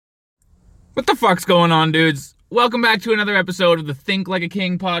What the fuck's going on, dudes? Welcome back to another episode of the Think Like a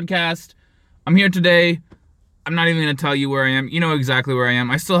King podcast. I'm here today. I'm not even going to tell you where I am. You know exactly where I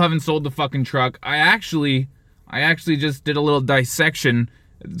am. I still haven't sold the fucking truck. I actually just did a little dissection.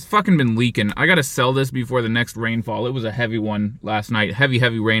 It's fucking been leaking. I got to sell this before the next rainfall. It was a heavy one last night.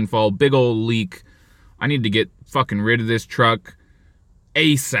 Heavy rainfall. Big old leak. I need to get fucking rid of this truck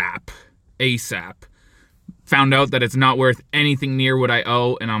ASAP. Found out that it's not worth anything near what I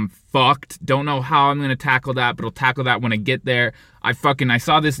owe, and I'm fucked. Don't know how I'm gonna tackle that, but I'll tackle that when I get there. I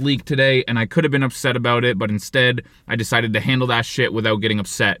saw this leak today, and I could have been upset about it, but instead, I decided to handle that shit without getting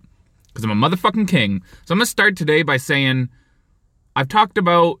upset. Because I'm a motherfucking king. So I'm gonna start today by saying, I've talked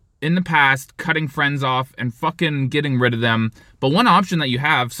about, in the past, cutting friends off and fucking getting rid of them. But one option that you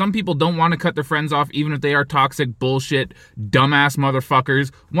have, some people don't want to cut their friends off even if they are toxic, bullshit, dumbass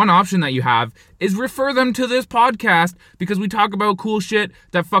motherfuckers. One option that you have is refer them to this podcast because we talk about cool shit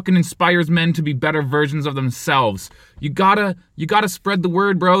that fucking inspires men to be better versions of themselves. You gotta spread the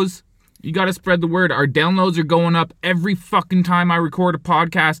word, bros. You gotta spread the word. Our downloads are going up every fucking time I record a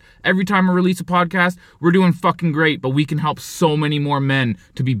podcast. Every time I release a podcast, we're doing fucking great. But we can help so many more men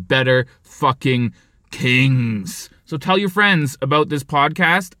to be better fucking kings. So tell your friends about this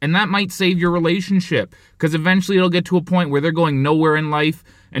podcast, and that might save your relationship. Because eventually it'll get to a point where they're going nowhere in life.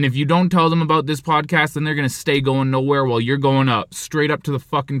 And if you don't tell them about this podcast, then they're going to stay going nowhere while you're going up, straight up to the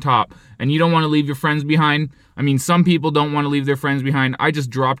fucking top. And you don't want to leave your friends behind. I mean, some people don't want to leave their friends behind. I just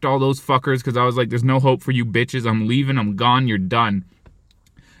dropped all those fuckers because I was like, there's no hope for you bitches. I'm leaving. I'm gone. You're done.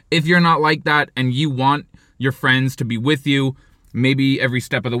 If you're not like that and you want your friends to be with you, maybe every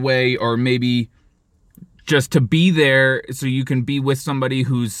step of the way, or maybe just to be there so you can be with somebody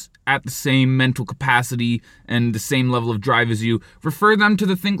who's at the same mental capacity and the same level of drive as you, refer them to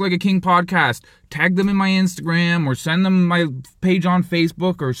the Think Like a King podcast. Tag them in my Instagram or send them my page on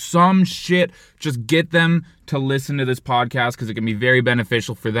Facebook or some shit. Just get them to listen to this podcast because it can be very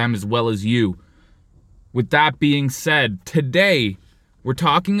beneficial for them as well as you. With that being said, today we're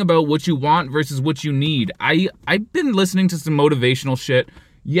talking about what you want versus what you need. I've been listening to some motivational shit.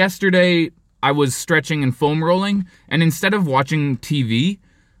 Yesterday, I was stretching and foam rolling, and instead of watching TV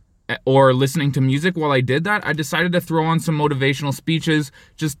or listening to music while I did that, I decided to throw on some motivational speeches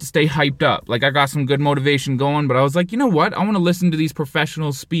just to stay hyped up. Like, I got some good motivation going, but I was like, you know what? I want to listen to these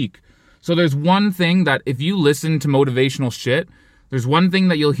professionals speak. So there's one thing that if you listen to motivational shit, there's one thing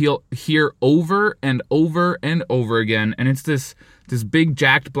that you'll hear over and over and over again, and it's this big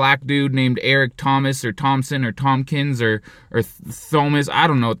jacked black dude named Eric Thomas or Thompson or Tompkins or Thomas. I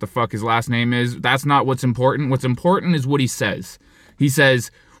don't know what the fuck his last name is. That's not what's important. What's important is what he says. He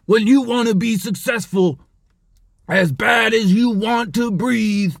says, when you want to be successful as bad as you want to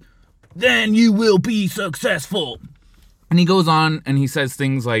breathe, then you will be successful. And he goes on and he says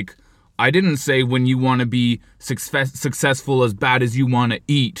things like, I didn't say when you want to be successful as bad as you want to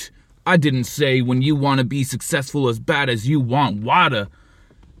eat. I didn't say when you want to be successful as bad as you want water.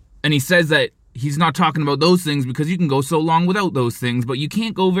 And he says that he's not talking about those things because you can go so long without those things, but you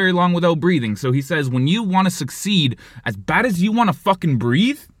can't go very long without breathing. So he says when you want to succeed as bad as you want to fucking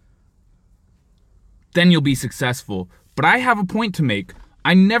breathe, then you'll be successful. But I have a point to make.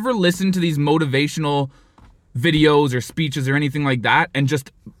 I never listen to these motivational videos or speeches or anything like that and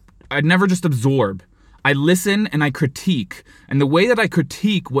I'd never just absorb. I listen and I critique. And the way that I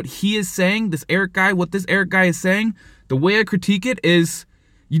critique what he is saying, what this Eric guy is saying, the way I critique it is,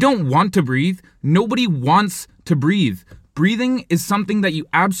 you don't want to breathe. Nobody wants to breathe. Breathing is something that you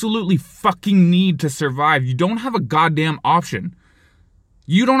absolutely fucking need to survive. You don't have a goddamn option.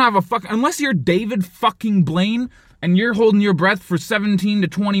 You don't have unless you're David fucking Blaine and you're holding your breath for 17 to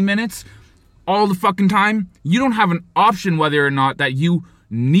 20 minutes all the fucking time, you don't have an option whether or not that you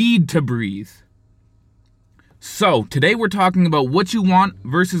need to breathe. So, today we're talking about what you want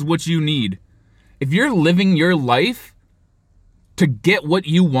versus what you need. If you're living your life to get what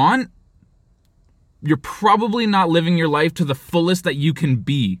you want, you're probably not living your life to the fullest that you can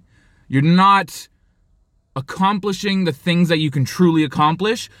be. You're not accomplishing the things that you can truly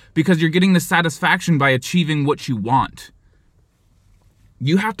accomplish because you're getting the satisfaction by achieving what you want.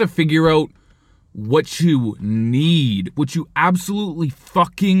 You have to figure out what you need, what you absolutely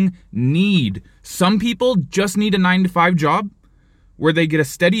fucking need. Some people just need a 9-to-5 job where they get a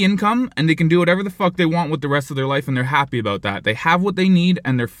steady income and they can do whatever the fuck they want with the rest of their life and they're happy about that. They have what they need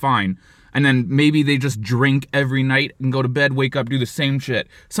and they're fine. And then maybe they just drink every night and go to bed, wake up, do the same shit.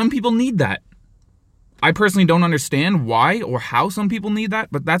 Some people need that. I personally don't understand why or how some people need that,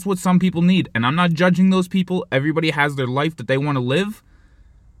 but that's what some people need. And I'm not judging those people. Everybody has their life that they want to live.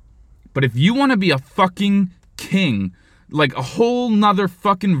 But if you want to be a fucking king, like a whole nother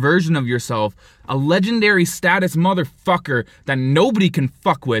fucking version of yourself, a legendary status motherfucker that nobody can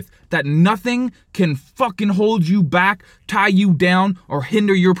fuck with, that nothing can fucking hold you back, tie you down, or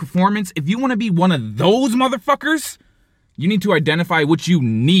hinder your performance. If you want to be one of those motherfuckers, you need to identify what you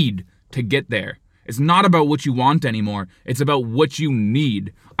need to get there. It's not about what you want anymore. It's about what you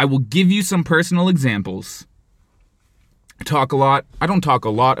need. I will give you some personal examples. I don't talk a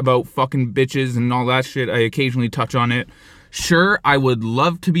lot about fucking bitches and all that shit. I occasionally touch on it. Sure, I would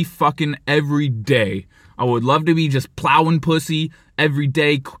love to be fucking every day. I would love to be just plowing pussy every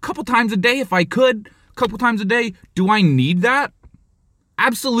day, couple times a day if I could. Couple times a day. Do I need that?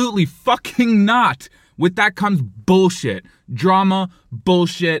 Absolutely fucking not. With that comes bullshit. Drama,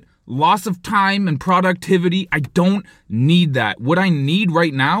 bullshit, loss of time and productivity. I don't need that. What I need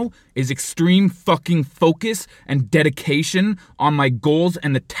right now is extreme fucking focus and dedication on my goals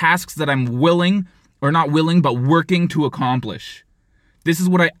and the tasks that I'm willing, or not willing, but working to accomplish. This is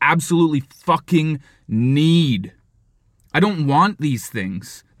what I absolutely fucking need. I don't want these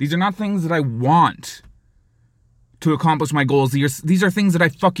things. These are not things that I want to accomplish my goals. These are things that I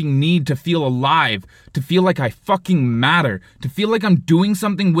fucking need to feel alive, to feel like I fucking matter, to feel like I'm doing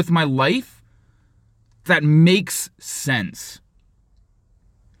something with my life that makes sense.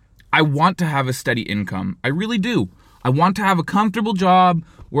 I want to have a steady income. I really do. I want to have a comfortable job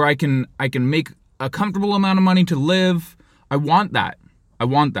where I can make a comfortable amount of money to live. I want that.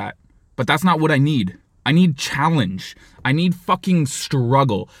 But that's not what I need. I need challenge. I need fucking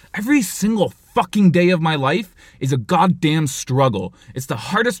struggle. Every single fucking day of my life is a goddamn struggle. It's the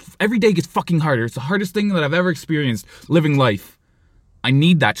hardest. Every day gets fucking harder. It's the hardest thing that I've ever experienced living life. I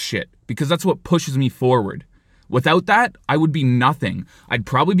need that shit because that's what pushes me forward. Without that, I would be nothing. I'd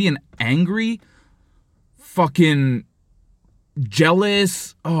probably be an angry, fucking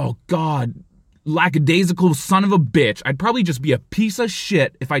jealous, oh God, lackadaisical son of a bitch. I'd probably just be a piece of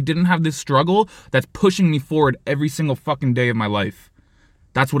shit if I didn't have this struggle that's pushing me forward every single fucking day of my life.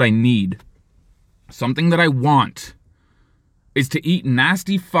 That's what I need. Something that I want is to eat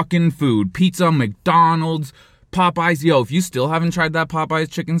nasty fucking food. Pizza, McDonald's, Popeyes. Yo, if you still haven't tried that Popeyes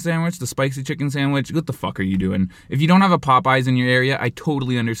chicken sandwich, the spicy chicken sandwich, what the fuck are you doing? If you don't have a Popeyes in your area, I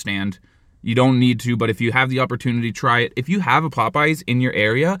totally understand. You don't need to, but if you have the opportunity, try it. If you have a Popeyes in your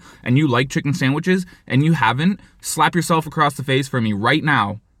area and you like chicken sandwiches and you haven't, slap yourself across the face for me right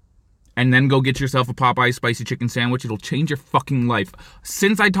now and then go get yourself a Popeyes spicy chicken sandwich. It'll change your fucking life.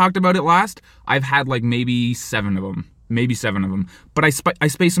 Since I talked about it last, I've had like maybe 7 of them. But I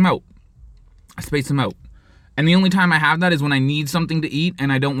space them out. And the only time I have that is when I need something to eat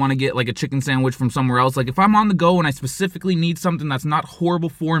and I don't want to get like a chicken sandwich from somewhere else. Like if I'm on the go and I specifically need something that's not horrible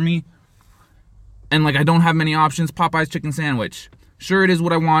for me, and like I don't have many options, Popeye's chicken sandwich. Sure, it is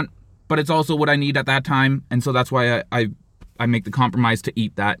what I want, but it's also what I need at that time. And so that's why I make the compromise to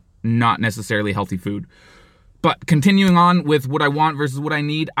eat that, not necessarily healthy food. But continuing on with what I want versus what I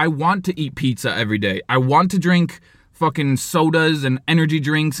need, I want to eat pizza every day. I want to drink fucking sodas and energy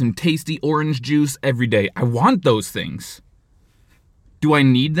drinks and tasty orange juice every day. I want those things. Do I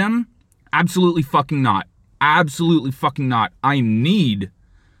need them? Absolutely fucking not. Absolutely fucking not. I need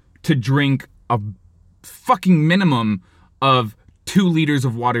to drink a fucking minimum of 2 liters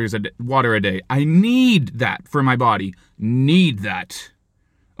of water a day. I need that for my body. Need that.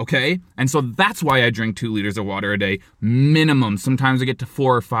 Okay? And so that's why I drink 2 liters of water a day. Minimum. Sometimes I get to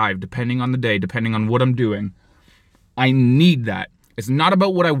 4 or 5, depending on the day, depending on what I'm doing. I need that. It's not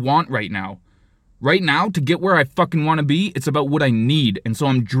about what I want right now. Right now, to get where I fucking want to be, it's about what I need. And so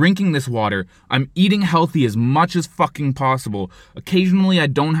I'm drinking this water. I'm eating healthy as much as fucking possible. Occasionally, I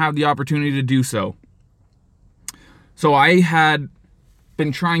don't have the opportunity to do so. So I had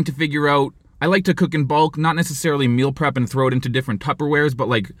been trying to figure out, I like to cook in bulk, not necessarily meal prep and throw it into different Tupperwares, but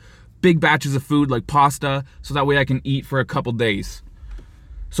like big batches of food like pasta, so that way I can eat for a couple days.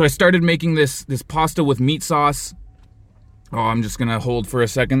 So I started making this pasta with meat sauce. Oh, I'm just gonna hold for a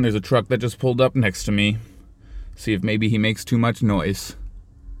second. There's a truck that just pulled up next to me. See if maybe he makes too much noise.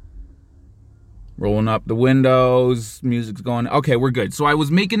 Rolling up the windows, music's going. Okay, we're good. So I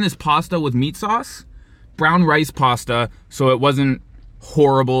was making this pasta with meat sauce, brown rice pasta, so it wasn't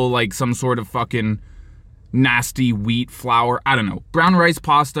horrible like some sort of fucking nasty wheat flour. I don't know. Brown rice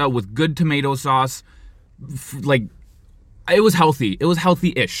pasta with good tomato sauce. Like, it was healthy. It was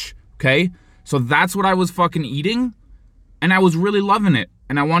healthy-ish, okay? So that's what I was fucking eating. And I was really loving it,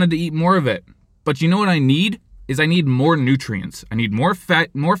 and I wanted to eat more of it. But you know what I need? I need more nutrients. I need more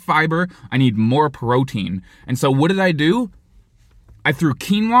fat, more fiber. I need more protein. And so what did I do? I threw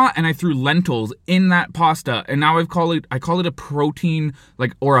quinoa and I threw lentils in that pasta, and now I call it a protein,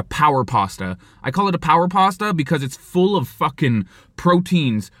 like, or a power pasta. I call it a power pasta because it's full of fucking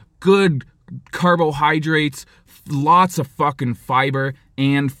proteins, good carbohydrates, lots of fucking fiber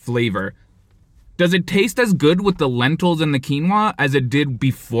and flavor. Does it taste as good with the lentils and the quinoa as it did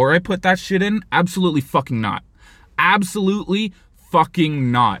before I put that shit in? Absolutely fucking not. Absolutely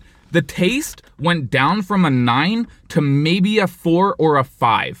fucking not. The taste went down from a 9 to maybe a 4 or a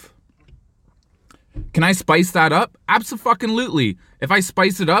 5. Can I spice that up? Abso-fucking-lutely. If I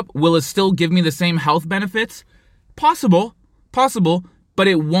spice it up, will it still give me the same health benefits? Possible, but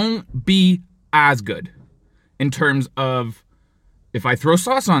it won't be as good. In terms of, if I throw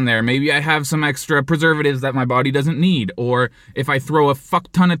sauce on there, maybe I have some extra preservatives that my body doesn't need. Or if I throw a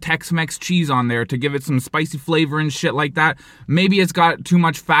fuck ton of Tex-Mex cheese on there to give it some spicy flavor and shit like that, maybe it's got too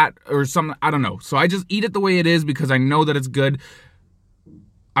much fat or something, I don't know. So I just eat it the way it is because I know that it's good.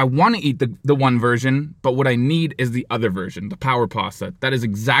 I want to eat the one version, but what I need is the other version, the power pasta. That is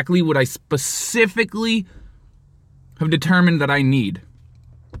exactly what I specifically have determined that I need.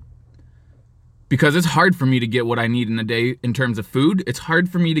 Because it's hard for me to get what I need in a day in terms of food. It's hard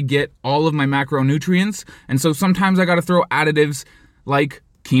for me to get all of my macronutrients. And so sometimes I gotta throw additives like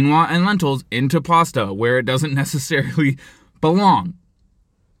quinoa and lentils into pasta where it doesn't necessarily belong.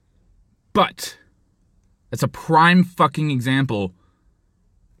 But that's a prime fucking example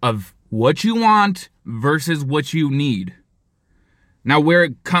of what you want versus what you need. Now, where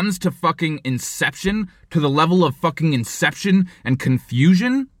it comes to fucking inception, to the level of fucking inception and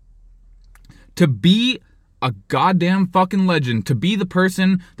confusion, to be a goddamn fucking legend, to be the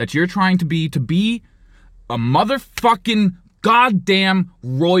person that you're trying to be a motherfucking goddamn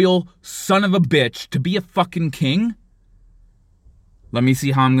royal son of a bitch, to be a fucking king, let me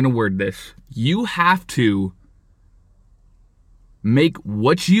see how I'm gonna word this. You have to make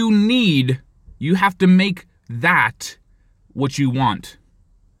what you need, you have to make that what you want.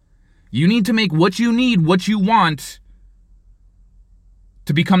 You need to make what you need what you want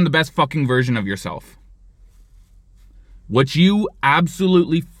to become the best fucking version of yourself. What you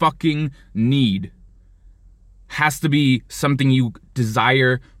absolutely fucking need has to be something you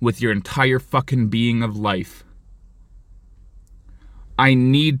desire with your entire fucking being of life. I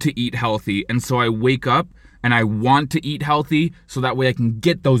need to eat healthy, and so I wake up and I want to eat healthy so that way I can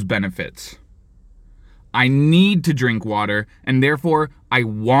get those benefits. I need to drink water, and therefore I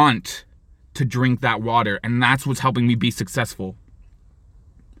want to drink that water, and that's what's helping me be successful.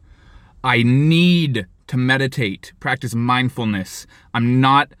 I need to meditate, practice mindfulness. I'm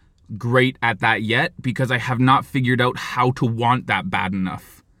not great at that yet because I have not figured out how to want that bad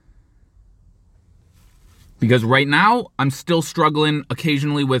enough. Because right now, I'm still struggling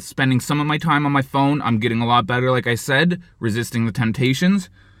occasionally with spending some of my time on my phone. I'm getting a lot better, like I said, resisting the temptations.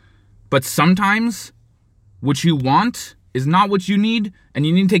 But sometimes, what you want is not what you need, and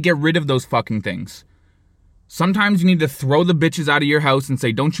you need to get rid of those fucking things. Sometimes you need to throw the bitches out of your house and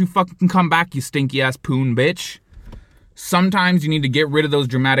say, don't you fucking come back, you stinky ass poon bitch. Sometimes you need to get rid of those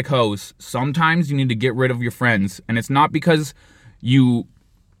dramatic hoes. Sometimes you need to get rid of your friends. And it's not because you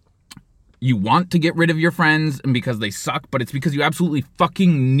want to get rid of your friends and because they suck, but it's because you absolutely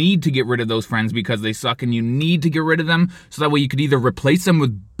fucking need to get rid of those friends because they suck, and you need to get rid of them so that way you could either replace them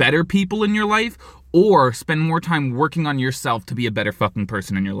with better people in your life or spend more time working on yourself to be a better fucking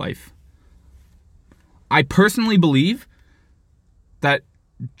person in your life. I personally believe that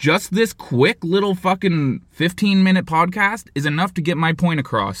just this quick little fucking 15-minute podcast is enough to get my point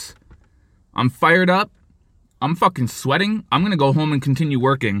across. I'm fired up. I'm fucking sweating. I'm gonna go home and continue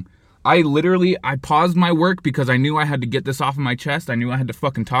working. I paused my work because I knew I had to get this off of my chest. I knew I had to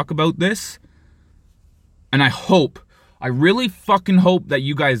fucking talk about this. And I really fucking hope that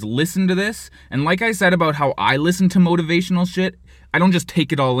you guys listen to this. And like I said about how I listen to motivational shit, I don't just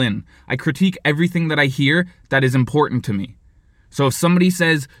take it all in. I critique everything that I hear that is important to me. So if somebody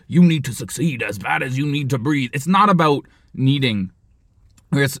says, you need to succeed as bad as you need to breathe, it's not about needing.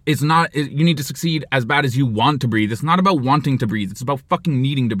 You need to succeed as bad as you want to breathe. It's not about wanting to breathe. It's about fucking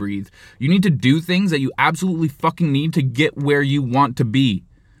needing to breathe. You need to do things that you absolutely fucking need to get where you want to be.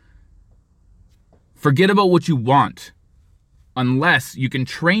 Forget about what you want. Unless you can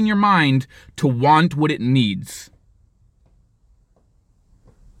train your mind to want what it needs.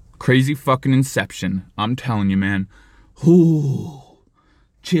 Crazy fucking inception. I'm telling you, man. Ooh,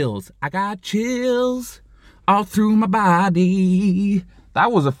 chills. I got chills all through my body.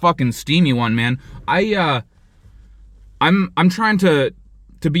 That was a fucking steamy one, man. I'm trying to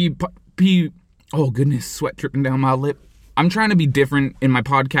be. Oh goodness, sweat dripping down my lip. I'm trying to be different in my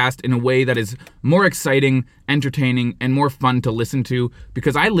podcast in a way that is more exciting, entertaining, and more fun to listen to,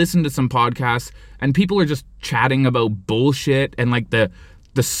 because I listen to some podcasts and people are just chatting about bullshit, and like the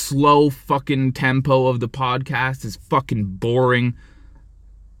slow fucking tempo of the podcast is fucking boring.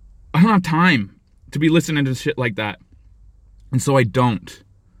 I don't have time to be listening to shit like that. And so I don't.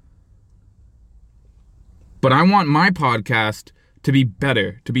 But I want my podcast to be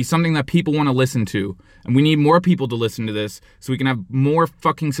better, to be something that people want to listen to. And we need more people to listen to this so we can have more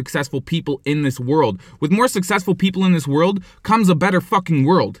fucking successful people in this world. With more successful people in this world comes a better fucking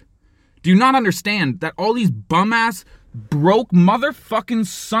world. Do you not understand that all these bum-ass, broke motherfucking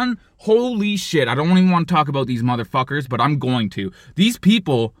son... Holy shit, I don't even want to talk about these motherfuckers, but I'm going to. These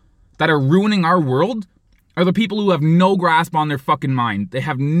people that are ruining our world are the people who have no grasp on their fucking mind. They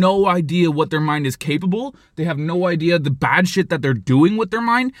have no idea what their mind is capable. They have no idea the bad shit that they're doing with their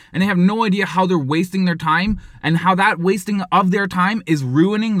mind. And they have no idea how they're wasting their time and how that wasting of their time is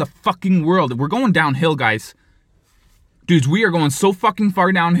ruining the fucking world. We're going downhill, guys. Dudes, we are going so fucking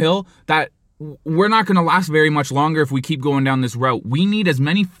far downhill that we're not going to last very much longer if we keep going down this route. We need as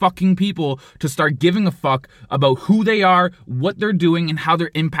many fucking people to start giving a fuck about who they are, what they're doing, and how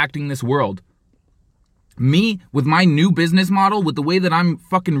they're impacting this world. Me, with my new business model, with the way that I'm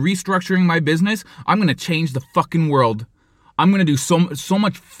fucking restructuring my business, I'm going to change the fucking world. I'm going to do so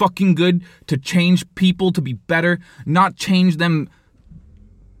much fucking good to change people to be better, not change them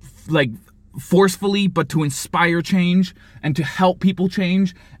like forcefully, but to inspire change and to help people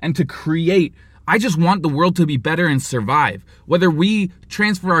change and to create. I just want the world to be better and survive. Whether we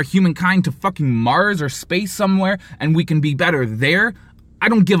transfer our humankind to fucking Mars or space somewhere and we can be better there, I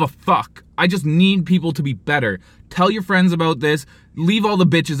don't give a fuck. I just need people to be better. Tell your friends about this. Leave all the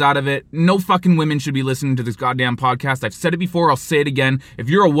bitches out of it. No fucking women should be listening to this goddamn podcast. I've said it before, I'll say it again. If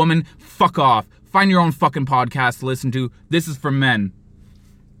you're a woman, fuck off. Find your own fucking podcast to listen to. This is for men.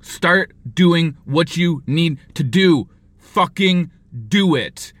 Start doing what you need to do. Fucking do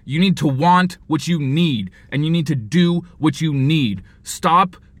it. You need to want what you need, and you need to do what you need.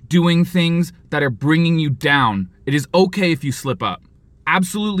 Stop doing things that are bringing you down. It is okay if you slip up.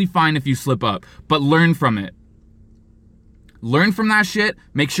 Absolutely fine if you slip up, but learn from it. Learn from that shit,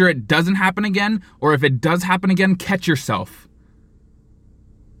 make sure it doesn't happen again, or if it does happen again, catch yourself.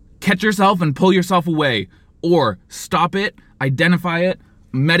 Catch yourself and pull yourself away, or stop it, identify it,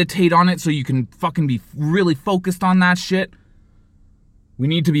 meditate on it so you can fucking be really focused on that shit. We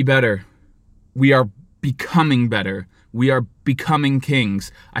need to be better. We are becoming better. We are becoming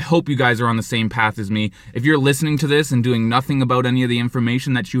kings. I hope you guys are on the same path as me. If you're listening to this and doing nothing about any of the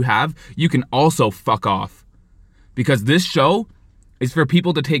information that you have, you can also fuck off. Because this show is for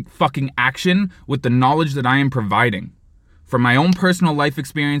people to take fucking action with the knowledge that I am providing. From my own personal life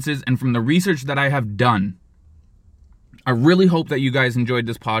experiences and from the research that I have done. I really hope that you guys enjoyed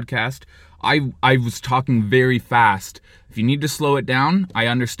this podcast. I was talking very fast. If you need to slow it down, I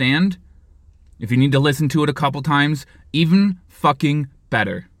understand. If you need to listen to it a couple times, even fucking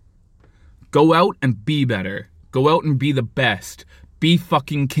better. Go out and be better. Go out and be the best. Be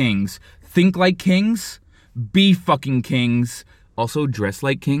fucking kings. Think like kings. Be fucking kings. Also dress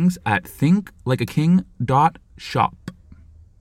like kings at thinklikeaking.shop.